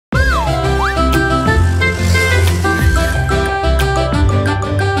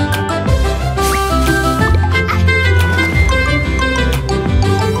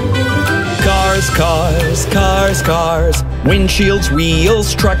Cars, cars, windshields,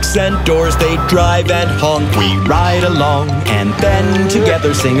 wheels, trucks and doors, they drive and honk. We ride along and then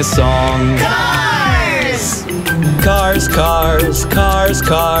together sing a song. Cars! Cars, cars, cars,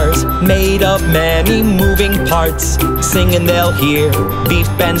 cars, made of many moving parts. Sing and they'll hear, beep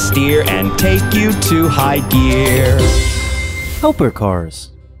and steer, and take you to high gear. Helper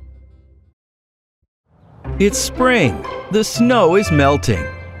cars. It's spring. The snow is melting.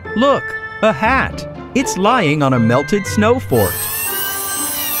 Look, a hat. It's lying on a melted snow fort.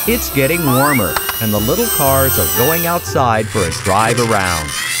 It's getting warmer, and the little cars are going outside for a drive around.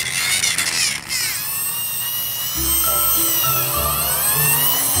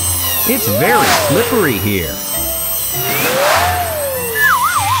 It's very slippery here.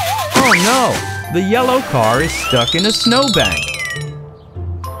 Oh no! The yellow car is stuck in a snowbank.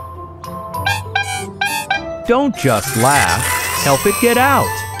 Don't just laugh. Help it get out.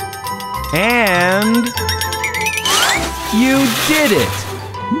 And you did it!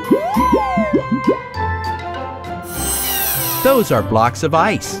 Those are blocks of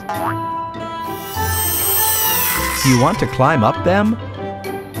ice. Do you want to climb up them?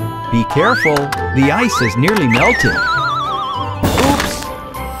 Be careful, the ice is nearly melted. Oops!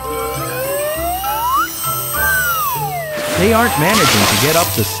 They aren't managing to get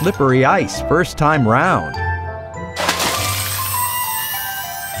up the slippery ice first time round.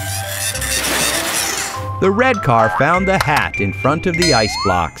 The red car found the hat in front of the ice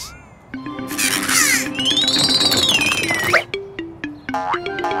blocks.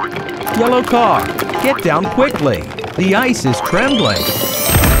 Yellow car, get down quickly. The ice is trembling.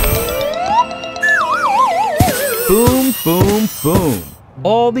 Boom, boom, boom.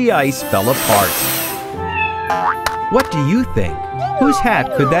 All the ice fell apart. What do you think? Whose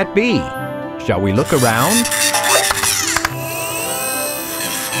hat could that be? Shall we look around?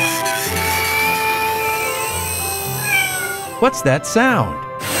 What's that sound?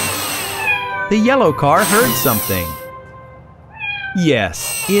 The yellow car heard something.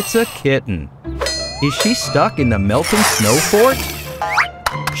 Yes, it's a kitten. Is she stuck in the melting snow fort?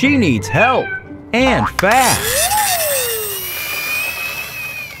 She needs help, and fast.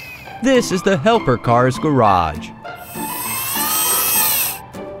 This is the helper car's garage.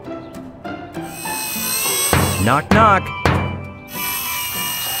 Knock, knock.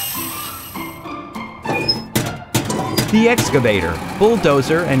 The excavator,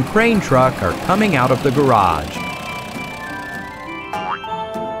 bulldozer, and crane truck are coming out of the garage.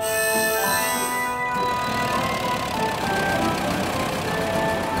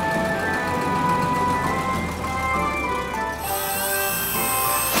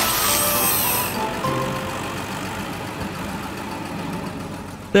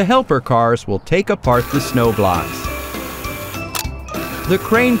 The helper cars will take apart the snow blocks. The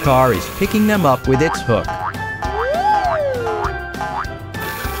crane car is picking them up with its hook.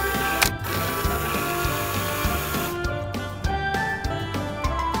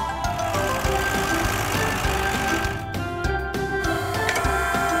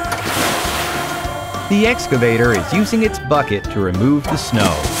 The excavator is using its bucket to remove the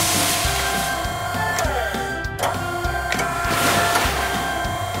snow.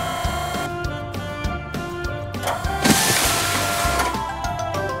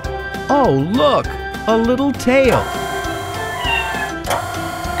 Oh, look! A little tail!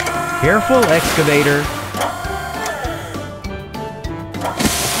 Careful, excavator!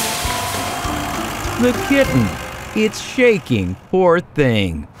 The kitten! It's shaking, poor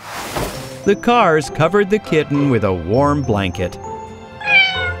thing! The cars covered the kitten with a warm blanket.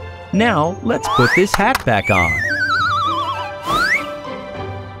 Now, let's put this hat back on.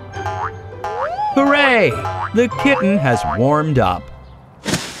 Hooray! The kitten has warmed up.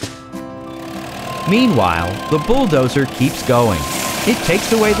 Meanwhile, the bulldozer keeps going. It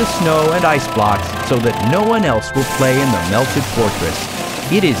takes away the snow and ice blocks so that no one else will play in the melted fortress.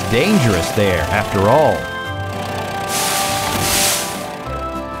 It is dangerous there, after all.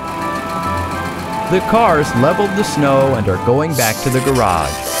 The cars leveled the snow and are going back to the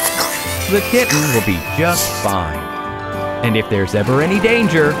garage. The kitten will be just fine. And if there's ever any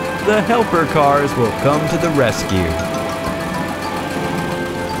danger, the helper cars will come to the rescue.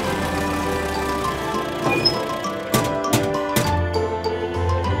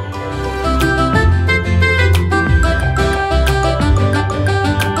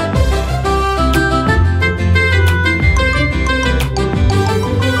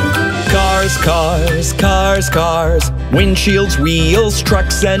 Cars, cars, cars, windshields, wheels,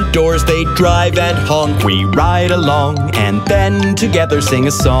 trucks and doors, they drive and honk. We ride along and then together sing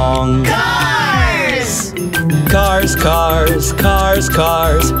a song. Cars! Cars, cars, cars,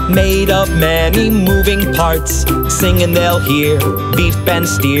 cars, made of many moving parts. Sing and they'll hear, beep and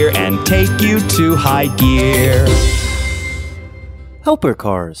steer, and take you to high gear. Helper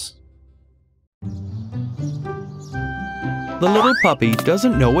cars. The little puppy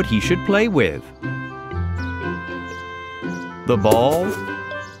doesn't know what he should play with. The ball?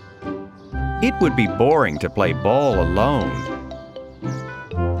 It would be boring to play ball alone.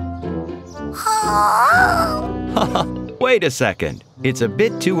 Wait a second. It's a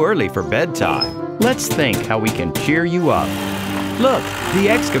bit too early for bedtime. Let's think how we can cheer you up. Look, the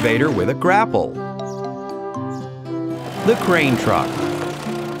excavator with a grapple. The crane truck.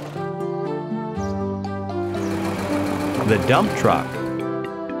 The dump truck.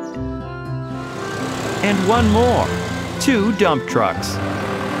 And one more. 2 dump trucks.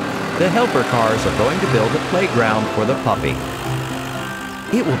 The helper cars are going to build a playground for the puppy.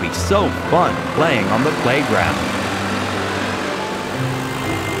 It will be so fun playing on the playground.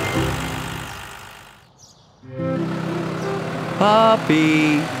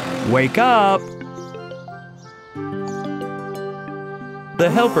 Puppy, wake up! The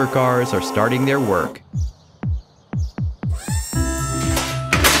helper cars are starting their work.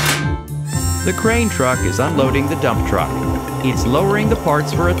 The crane truck is unloading the dump truck. It's lowering the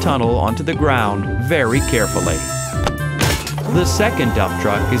parts for a tunnel onto the ground very carefully. The second dump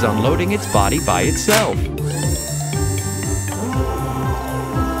truck is unloading its body by itself.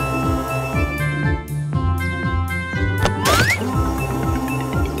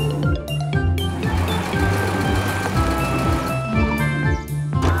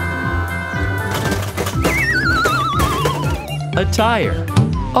 A tire.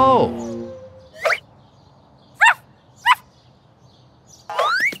 Oh!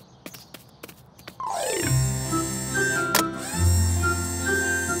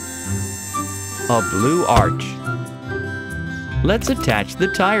 A blue arch. Let's attach the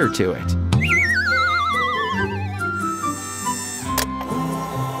tire to it.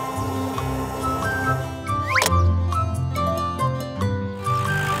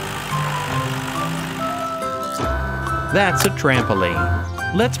 That's a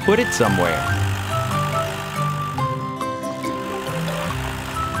trampoline. Let's put it somewhere.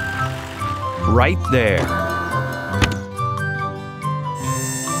 Right there.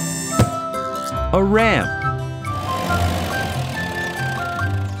 A ramp.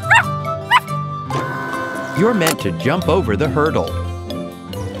 You're meant to jump over the hurdle.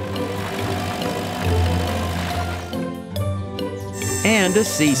 And a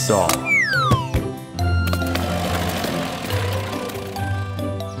seesaw.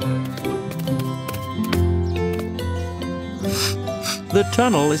 The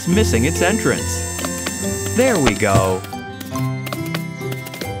tunnel is missing its entrance. There we go.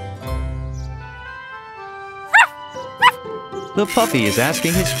 The puppy is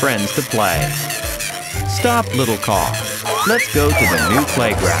asking his friends to play. Stop, little car. Let's go to the new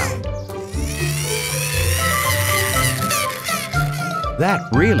playground. That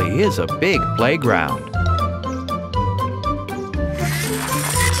really is a big playground.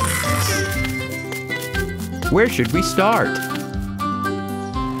 Where should we start?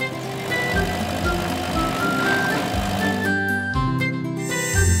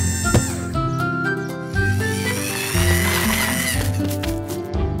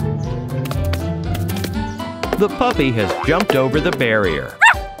 The puppy has jumped over the barrier.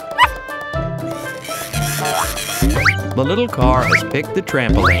 The little car has picked the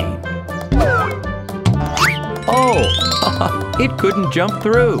trampoline. Oh, it couldn't jump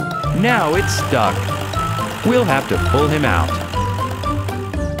through. Now it's stuck. We'll have to pull him out.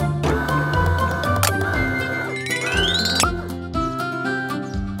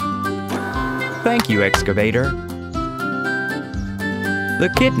 Thank you, excavator. The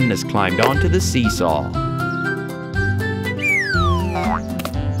kitten has climbed onto the seesaw.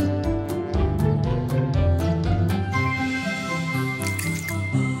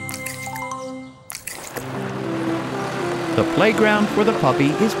 The playground for the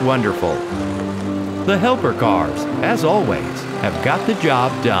puppy is wonderful. The helper cars, as always, have got the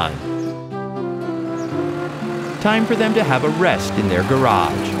job done. Time for them to have a rest in their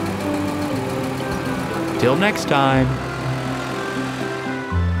garage. Till next time.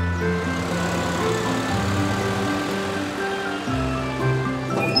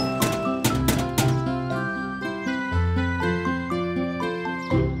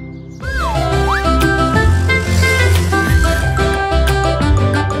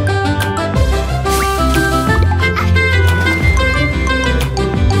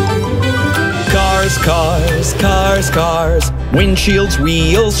 Cars, cars, cars, Windshields,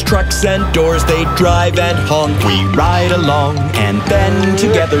 wheels, trucks and doors, they drive and honk. We ride along and then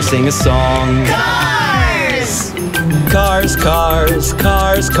together sing a song. Cars! Cars, cars,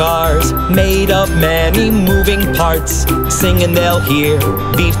 cars, cars, made of many moving parts. Sing and they'll hear,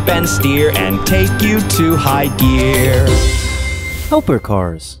 beep and steer, and take you to high gear. Helper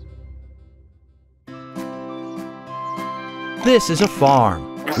cars. This is a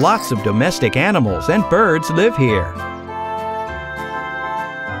farm. Lots of domestic animals and birds live here.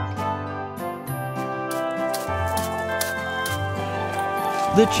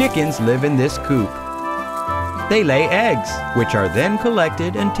 The chickens live in this coop. They lay eggs, which are then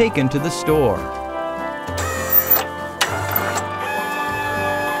collected and taken to the store.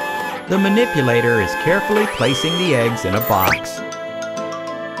 The manipulator is carefully placing the eggs in a box.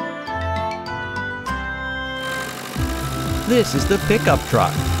 This is the pickup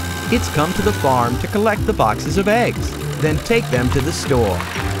truck. It's come to the farm to collect the boxes of eggs, then take them to the store.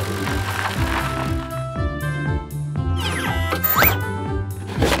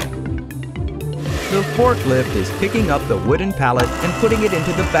 The forklift is picking up the wooden pallet and putting it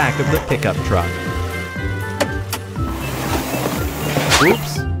into the back of the pickup truck.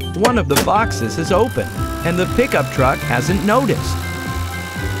 Oops, one of the boxes is open, and the pickup truck hasn't noticed.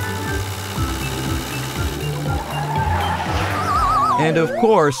 And of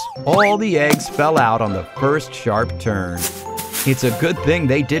course, all the eggs fell out on the first sharp turn. It's a good thing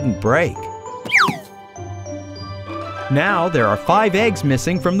they didn't break. Now there are 5 eggs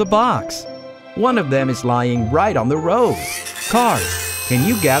missing from the box. One of them is lying right on the road. Cars, can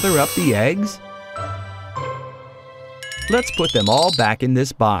you gather up the eggs? Let's put them all back in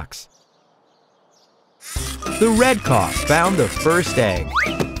this box. The red car found the first egg.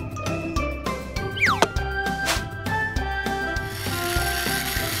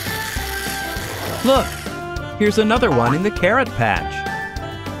 Look, here's another one in the carrot patch.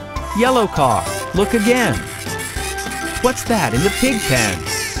 Yellow car, look again. What's that in the pig pen?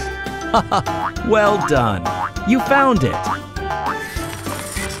 Well done, you found it.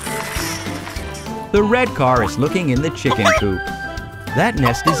 The red car is looking in the chicken coop. That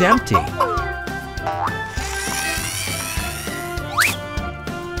nest is empty.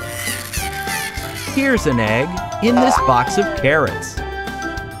 Here's an egg in this box of carrots.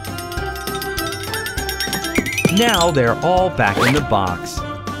 Now they're all back in the box.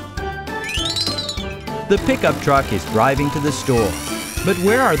 The pickup truck is driving to the store. But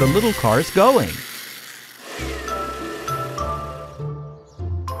where are the little cars going?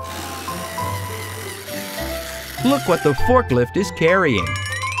 Look what the forklift is carrying.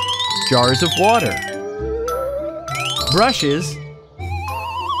 Jars of water, brushes,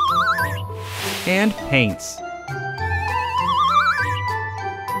 and paints.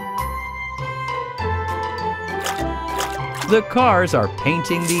 The cars are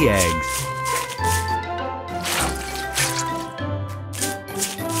painting the eggs.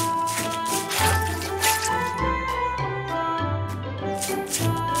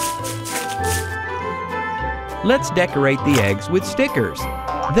 Let's decorate the eggs with stickers.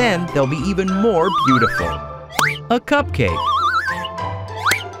 Then they'll be even more beautiful. A cupcake.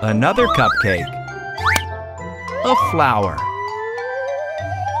 Another cupcake. A flower.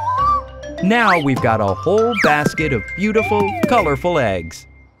 Now we've got a whole basket of beautiful, colorful eggs.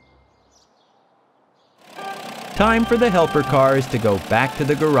 Time for the helper cars to go back to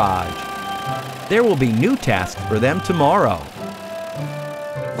the garage. There will be new tasks for them tomorrow.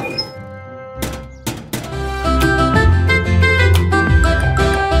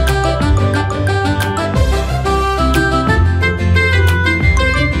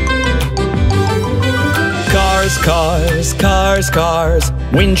 Cars, cars, cars,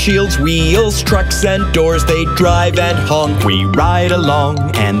 windshields, wheels, trucks and doors, they drive and honk. We ride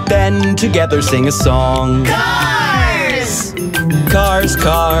along and then together sing a song. Cars! Cars,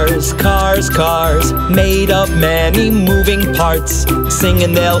 cars, cars, cars, made of many moving parts. Sing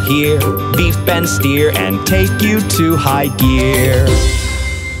and they'll hear, beep and steer, and take you to high gear.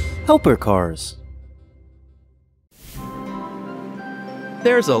 Helper cars.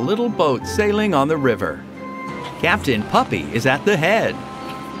 There's a little boat sailing on the river. Captain Puppy is at the head.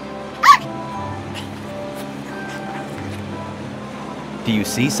 Do you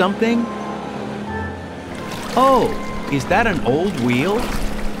see something? Oh, is that an old wheel?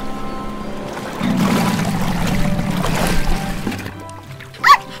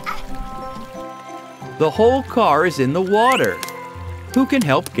 The whole car is in the water. Who can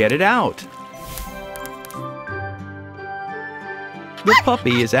help get it out? The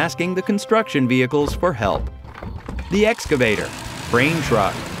puppy is asking the construction vehicles for help. The excavator, crane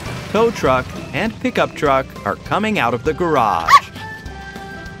truck, Tow truck and pickup truck are coming out of the garage.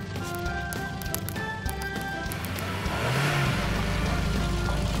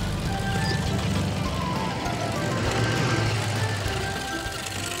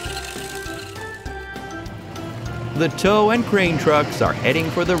 The tow and crane trucks are heading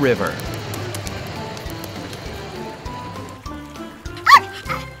for the river.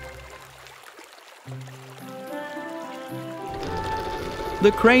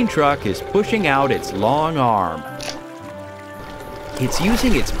 The crane truck is pushing out its long arm. It's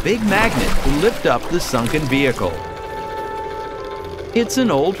using its big magnet to lift up the sunken vehicle. It's an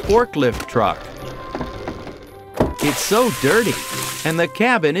old forklift truck. It's so dirty, and the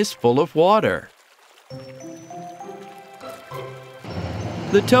cabin is full of water.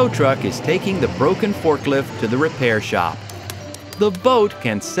 The tow truck is taking the broken forklift to the repair shop. The boat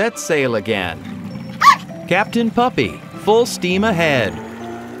can set sail again. Captain Puppy, full steam ahead.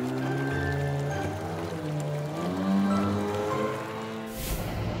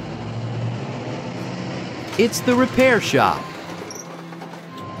 It's the repair shop.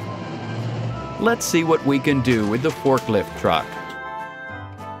 Let's see what we can do with the forklift truck.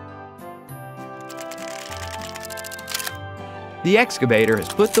 The excavator has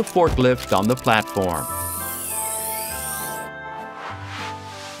put the forklift on the platform.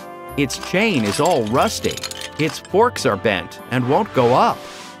 Its chain is all rusty. Its forks are bent and won't go up.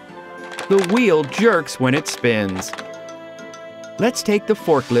 The wheel jerks when it spins. Let's take the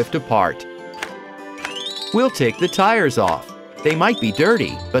forklift apart. We'll take the tires off. They might be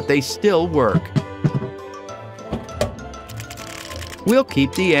dirty, but they still work. We'll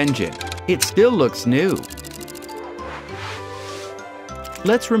keep the engine. It still looks new.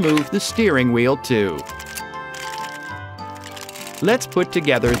 Let's remove the steering wheel too. Let's put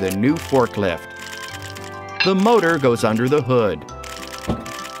together the new forklift. The motor goes under the hood.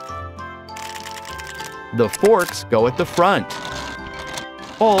 The forks go at the front.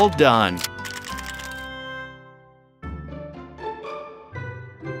 All done.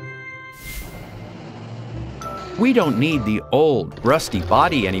 We don't need the old, rusty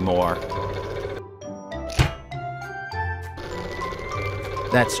body anymore.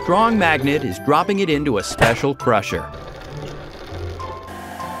 That strong magnet is dropping it into a special crusher.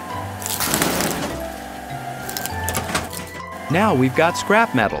 Now we've got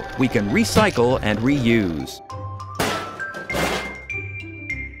scrap metal we can recycle and reuse.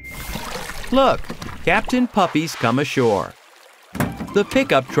 Look, Captain Puppy's come ashore. The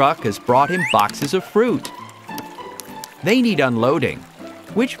pickup truck has brought him boxes of fruit. They need unloading.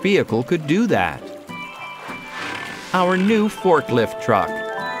 Which vehicle could do that? Our new forklift truck.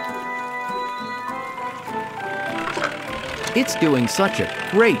 It's doing such a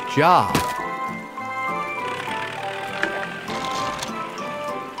great job.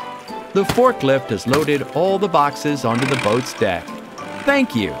 The forklift has loaded all the boxes onto the boat's deck.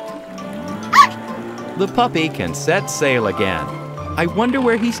 Thank you. The puppy can set sail again. I wonder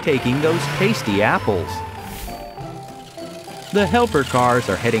where he's taking those tasty apples. The helper cars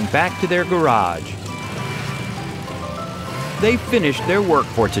are heading back to their garage. They've finished their work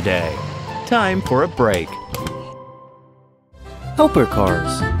for today. Time for a break. Helper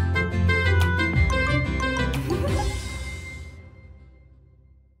cars.